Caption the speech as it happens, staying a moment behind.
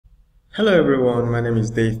Hello everyone, my name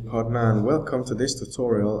is Dave Partner and welcome to this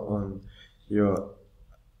tutorial on your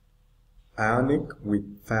Ionic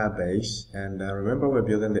with Firebase. And remember, we're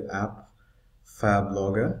building the app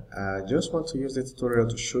Fireblogger. I just want to use the tutorial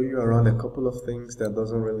to show you around a couple of things that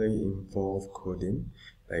doesn't really involve coding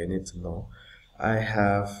that you need to know. I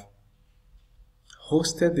have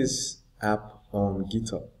hosted this app on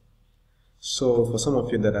Github. So for some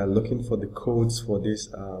of you that are looking for the codes for this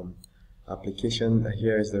application,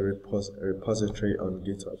 here is the repository on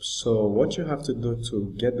GitHub. So what you have to do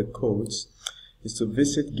to get the codes is to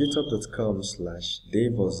visit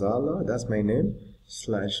github.com/daveozala, that's my name,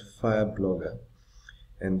 /fireblogger,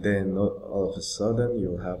 and then all of a sudden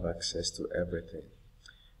you'll have access to everything.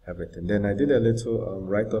 Then I did a little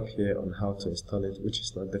write-up here on how to install it, which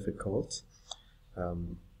is not difficult.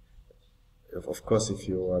 Of course, if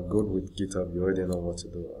you are good with GitHub, you already know what to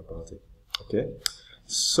do about it. Okay,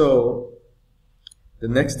 so the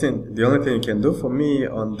only thing you can do for me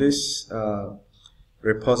on this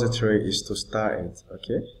repository is to start it.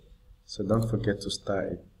 Okay, so don't forget to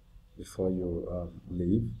start it before you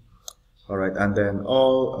leave. All right, and then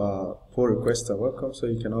all pull requests are welcome, so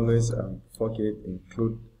you can always fork it,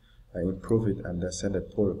 improve it, and send a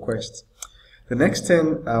pull request. The next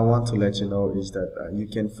thing I want to let you know is that you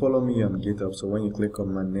can follow me on GitHub. So when you click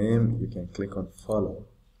on my name, you can click on follow.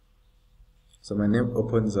 So my name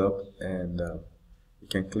opens up and you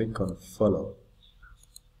can click on follow.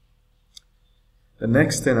 The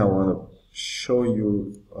next thing I want to show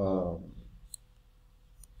you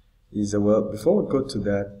is, well, before we go to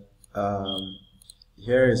that,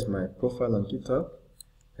 here is my profile on GitHub.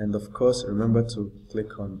 And of course, remember to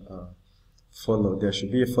click on follow. There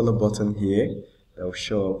should be a follow button here that will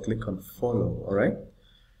show up. Click on follow. All right.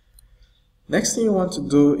 Next thing you want to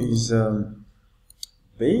do is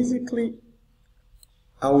basically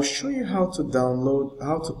I will show you how to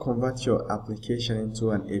convert your application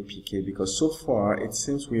into an APK, because so far it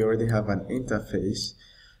seems we already have an interface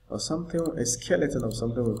or something, a skeleton of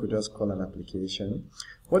something we could just call an application.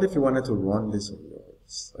 What if you wanted to run this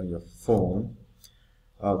on your phone?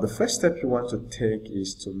 The first step you want to take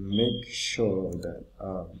is to make sure that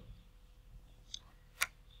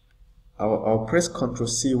I'll press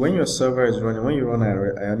Ctrl+C. When your server is running, when you run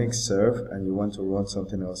Ionic serve and you want to run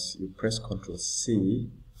something else, you press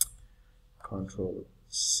Ctrl+C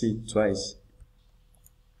twice.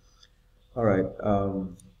 All right.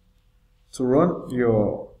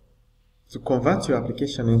 To convert your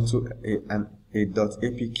application into a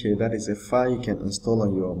 .apk, that is a file you can install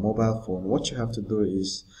on your mobile phone, what you have to do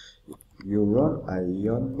is you run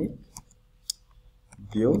Ionic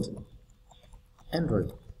build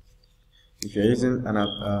Android. If you're using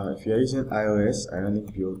iOS,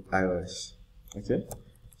 Ionic build iOS. Okay,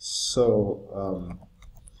 so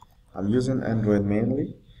I'm using Android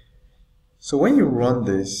mainly. So when you run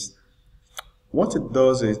this, what it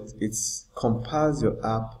does is it compiles your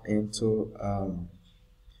app into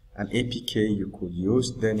an APK you could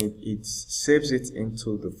use. Then it saves it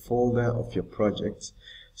into the folder of your project,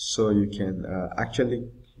 so you can actually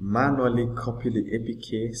manually copy the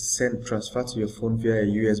APK, transfer to your phone via a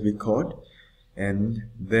USB cord, and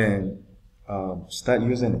then start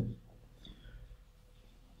using it.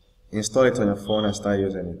 Install it on your phone and start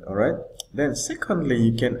using it. All right. Then secondly,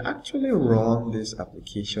 you can actually run this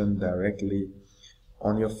application directly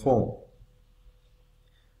on your phone.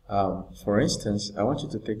 For instance, I want you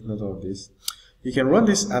to take note of this. You can run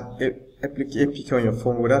this APK on your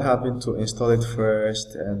phone without having to install it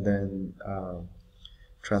first and then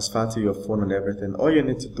transfer to your phone and everything. All you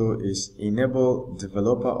need to do is enable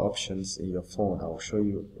developer options in your phone. I'll show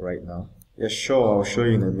you right now. Yeah, sure, I'll show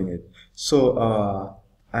you in a minute. So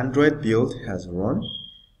Android build has run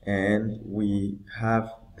and we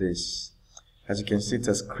have this. As you can see, it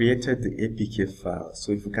has created the APK file.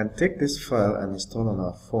 So if we can take this file and install on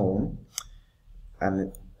our phone,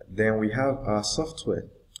 and then we have our software,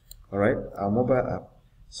 all right, our mobile app.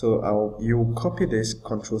 So you copy this,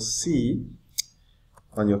 Ctrl+C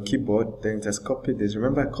on your keyboard, then it has copied this.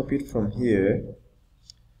 Remember, I copied from here.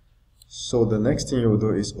 So the next thing you will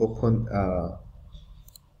do is open,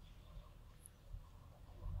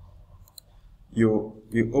 you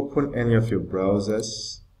open any of your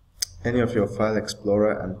browsers, any of your file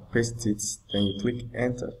explorer, and paste it, then you click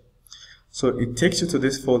enter. So it takes you to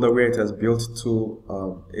this folder where it has built two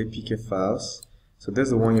APK files. So that's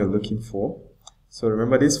the one you're looking for. So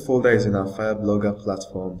remember, this folder is in our Fireblogger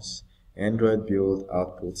platforms, Android build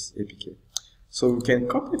outputs APK. So we can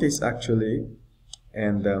copy this actually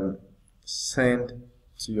and send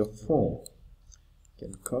to your phone. You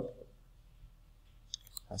can copy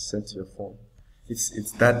and send to your phone.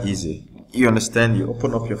 It's that easy. You understand? You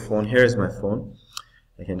open up your phone. Here is my phone.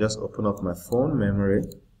 I can just open up my phone memory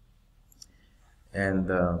and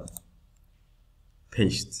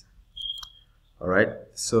paste. Alright,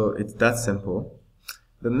 so it's that simple.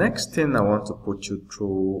 The next thing I want to put you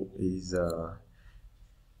through is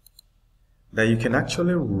that you can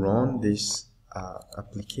actually run this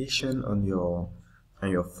application on your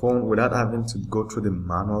phone without having to go through the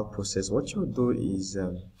manual process. What you do is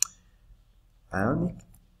Ionic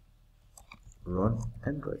run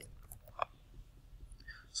Android.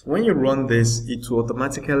 So when you run this, it will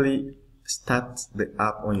automatically start the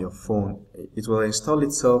app on your phone. It will install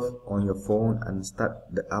itself on your phone and start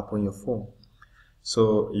the app on your phone.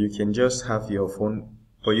 So you can just have your phone,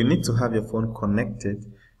 but you need to have your phone connected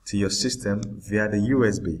to your system via the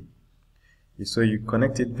USB. So you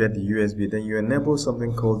connect it via the USB, then you enable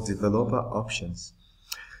something called developer options.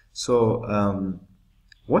 So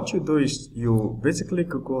what you do is you basically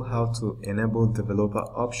Google how to enable developer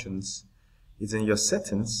options. It's in your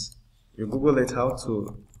settings. You Google it how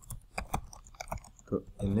to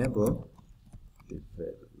enable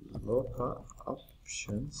developer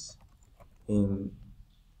options in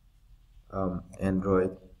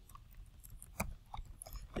Android.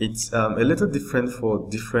 It's a little different for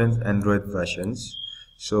different Android versions.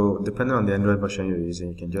 So depending on the Android version you're using,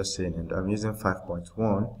 you can just say, and I'm using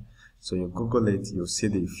 5.1. So you Google it, you'll see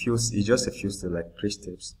the fuse. It's just a fuse to like 3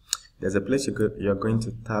 steps. There's a place you're going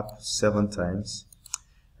to tap 7 times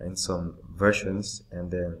in some versions, and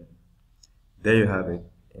then there you have it.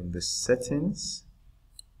 In the settings,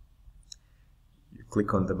 you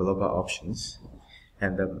click on developer options,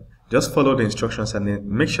 and just follow the instructions, and then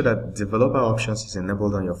make sure that developer options is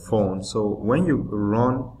enabled on your phone. So when you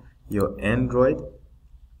run your Android,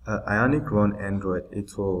 Ionic run Android,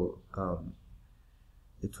 it will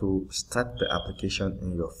start the application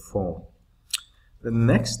in your phone. The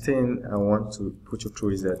next thing I want to put you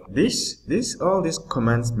through is that all these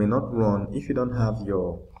commands may not run if you don't have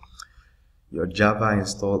your Java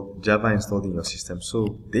installed in your system. So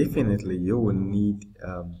definitely you will need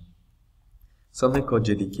something called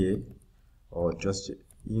JDK, or just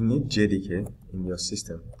you need JDK in your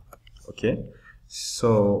system. Okay,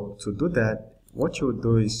 so to do that, what you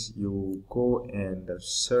do is you go and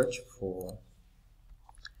search for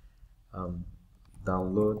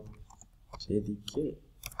download JDK.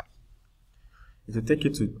 It will take you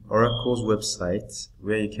to Oracle's website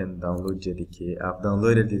where you can download JDK. I've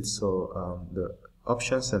downloaded it, so the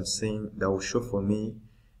options I'm seeing that will show for me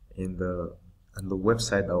in the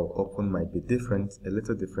website that will open might be different, a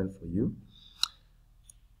little different for you.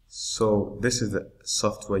 So this is the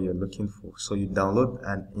software you're looking for. So you download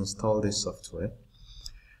and install this software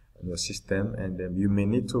on your system, and then you may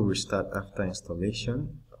need to restart after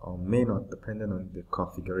installation, or may not, depending on the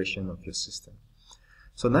configuration of your system.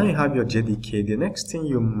 So now you have your JDK. The next thing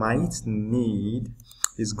you might need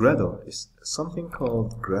is Gradle. It's something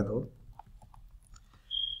called Gradle.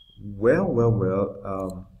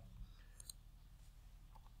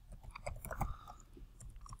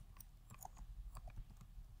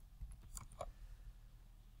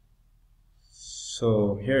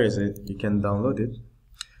 So here is it. You can download it.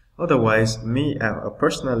 Otherwise, me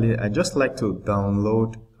personally, I just like to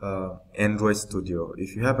download Android Studio.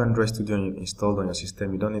 If you have Android Studio installed on your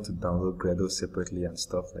system, you don't need to download Gradle separately and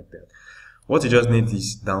stuff like that. What you just need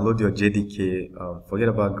is download your JDK. Forget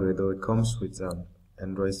about Gradle. It comes with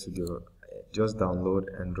Android Studio. Just download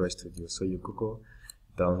Android Studio. So you Google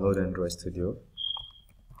download Android Studio.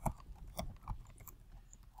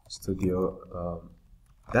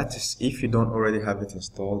 That is if you don't already have it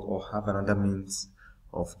installed or have another means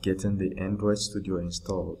of getting the Android Studio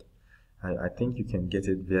installed. I think you can get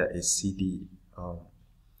it via a CD.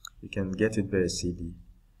 You can get it via a CD.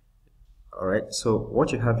 Alright, so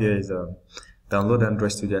what you have here is download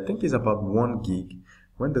Android Studio. I think it's about 1 gig.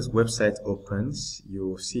 When this website opens,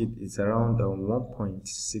 you'll see it's around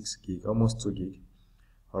 1.6 gig, almost 2 gig.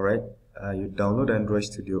 Alright, you download Android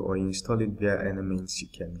Studio or you install it via any means you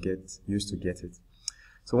can use to get it.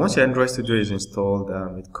 So once your Android Studio is installed,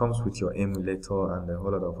 it comes with your emulator and a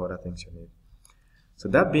whole lot of other things you need. So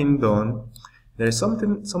that being done, there is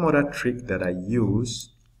some other trick that I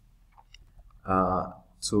use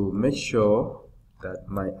to make sure that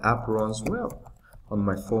my app runs well on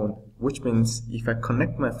my phone, which means if I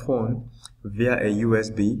connect my phone via a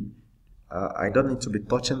USB, I don't need to be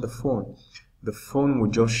touching the phone. The phone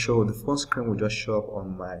will just show, the phone screen will just show up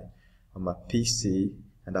on my PC,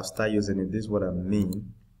 and I'll start using it. This is what I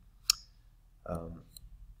mean.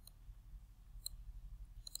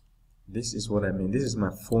 This is what I mean. This is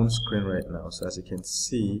my phone screen right now. So as you can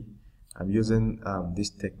see, I'm using this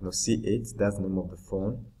Techno C8, that's the name of the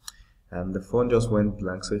phone. And the phone just went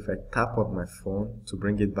blank, so if I tap on my phone to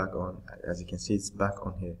bring it back on, as you can see, it's back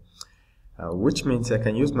on here. Which means I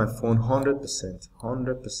can use my phone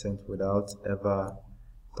 100% without ever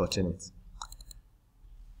touching it.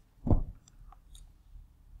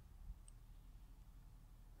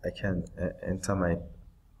 I can enter my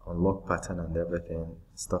unlock pattern and everything,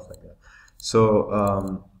 stuff like that.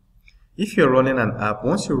 So if you're running an app,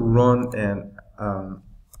 once you run an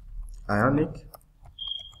Ionic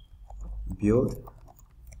build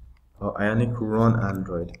or Ionic run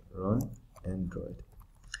Android,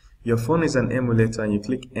 your phone is an emulator and you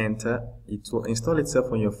click enter, it will install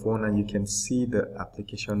itself on your phone and you can see the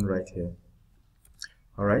application right here.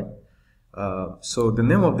 Alright, so the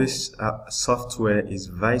name of this software is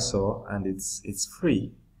Visor and it's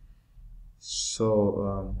free.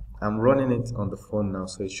 So I'm running it on the phone now,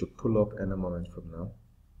 so it should pull up any moment from now.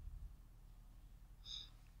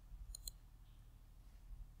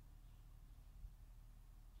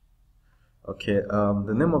 Okay,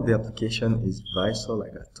 the name of the application is Visor,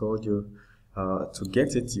 like I told you. To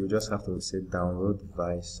get it, you just have to say download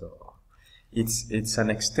Visor. It's an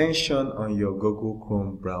extension on your Google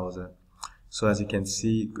Chrome browser. So as you can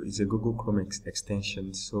see, it's a Google Chrome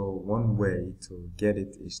extension. So one way to get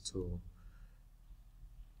it is to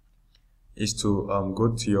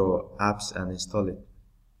go to your apps and install it.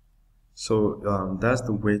 So that's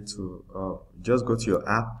the way to just go to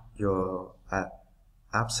your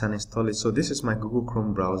apps and install it. So this is my Google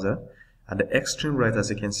Chrome browser. At the extreme right, as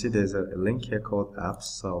you can see, there's a link here called apps,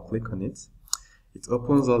 so I'll click on it. It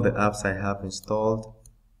opens all the apps I have installed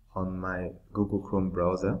on my Google Chrome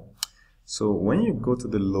browser. So when you go to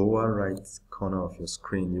the lower right corner of your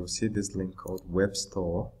screen, you'll see this link called Web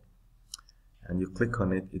Store, and you click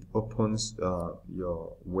on it. It opens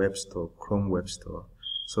your web store, Chrome Web Store.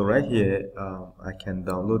 So right here, I can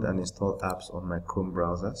download and install apps on my Chrome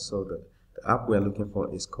browser. So the app we're looking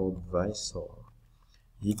for is called Visor.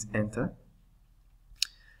 Hit enter.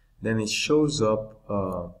 Then it shows up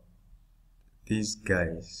these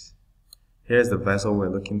guys. Here's the Visor we're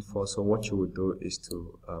looking for. So what you would do is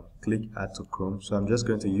to click add to Chrome. So I'm just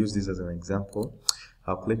going to use this as an example.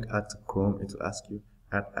 I'll click add to Chrome. It will ask you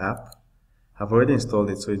add app. I've already installed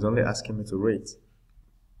it, so it's only asking me to rate.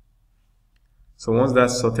 So once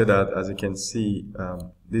that's sorted out, as you can see,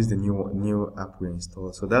 this is the new app we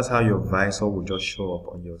installed. So that's how your Visor will just show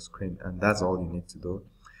up on your screen, and that's all you need to do.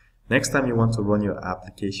 Next time you want to run your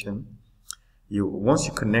application, once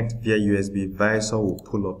you connect via USB, Visor will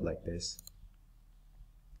pull up like this.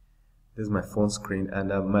 This is my phone screen, and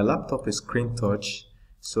my laptop is screen touch,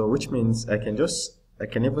 so which means I can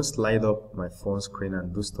even slide up my phone screen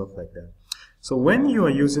and do stuff like that. So when you are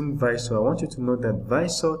using Visor, I want you to know that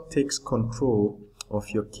Visor takes control of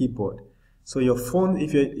your keyboard. So your phone,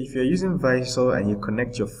 if you're using Visor and you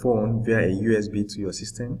connect your phone via a USB to your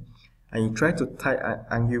system, and you try to type,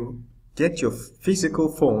 and you get your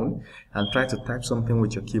physical phone and try to type something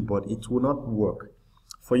with your keyboard, it will not work.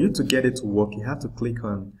 For you to get it to work, you have to click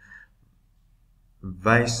on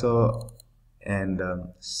Visor and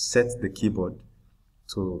set the keyboard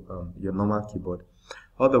to your normal keyboard.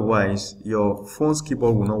 Otherwise, your phone's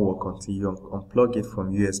keyboard will not work until you unplug it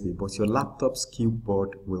from USB, but your laptop's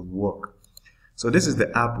keyboard will work. So this is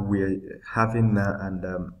the app we're having now,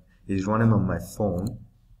 and is running on my phone.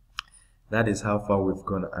 That is how far we've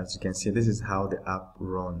gone. As you can see, this is how the app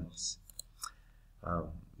runs.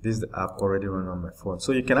 This is the app already running on my phone.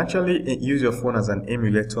 So you can actually use your phone as an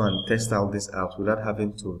emulator and test out this app without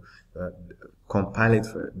having to compile it,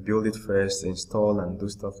 build it first, install, and do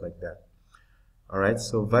stuff like that. Alright,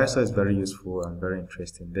 so Visor is very useful and very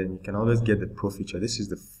interesting. Then you can always get the pro feature. This is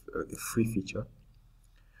the free feature.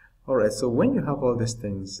 Alright, so when you have all these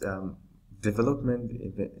things, development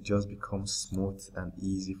just becomes smooth and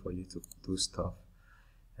easy for you to do stuff.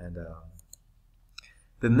 And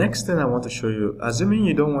the next thing I want to show you, assuming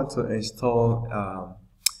you don't want to install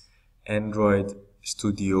Android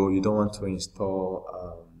Studio, you don't want to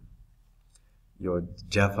install your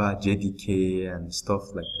Java JDK and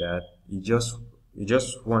stuff like that, you just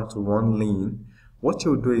want to run lean, what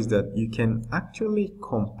you'll do is that you can actually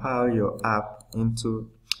compile your app into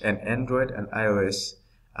an Android and iOS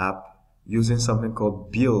app using something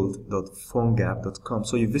called build.phonegap.com.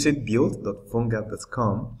 So you visit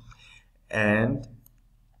build.phonegap.com and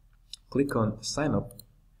click on sign up.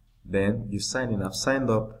 Then you sign in. I've signed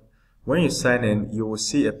up. When you sign in, you will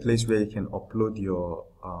see a place where you can upload your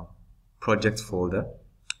project folder.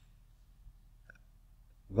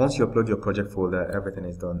 Once you upload your project folder, everything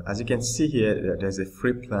is done. As you can see here, there's a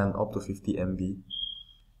free plan up to 50 MB,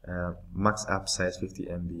 max app size 50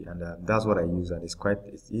 MB, and that's what I use, and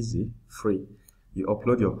it's easy, free. You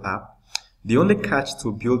upload your app. The only catch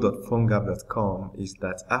to build.phonegap.com is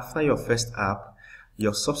that after your first app,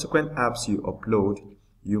 your subsequent apps you upload,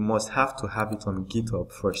 you must have to have it on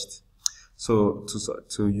GitHub first. So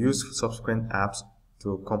to use subsequent apps,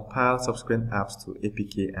 to compile subsequent apps to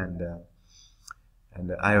APK and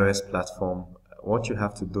the iOS platform, what you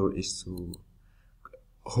have to do is to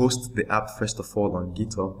host the app first of all on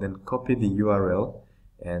GitHub, then copy the URL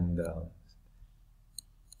and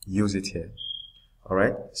use it here.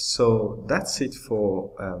 Alright, so that's it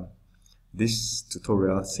for this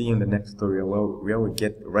tutorial. See you in the next tutorial where we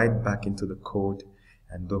get right back into the code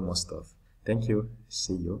and do more stuff. Thank you.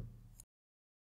 See you.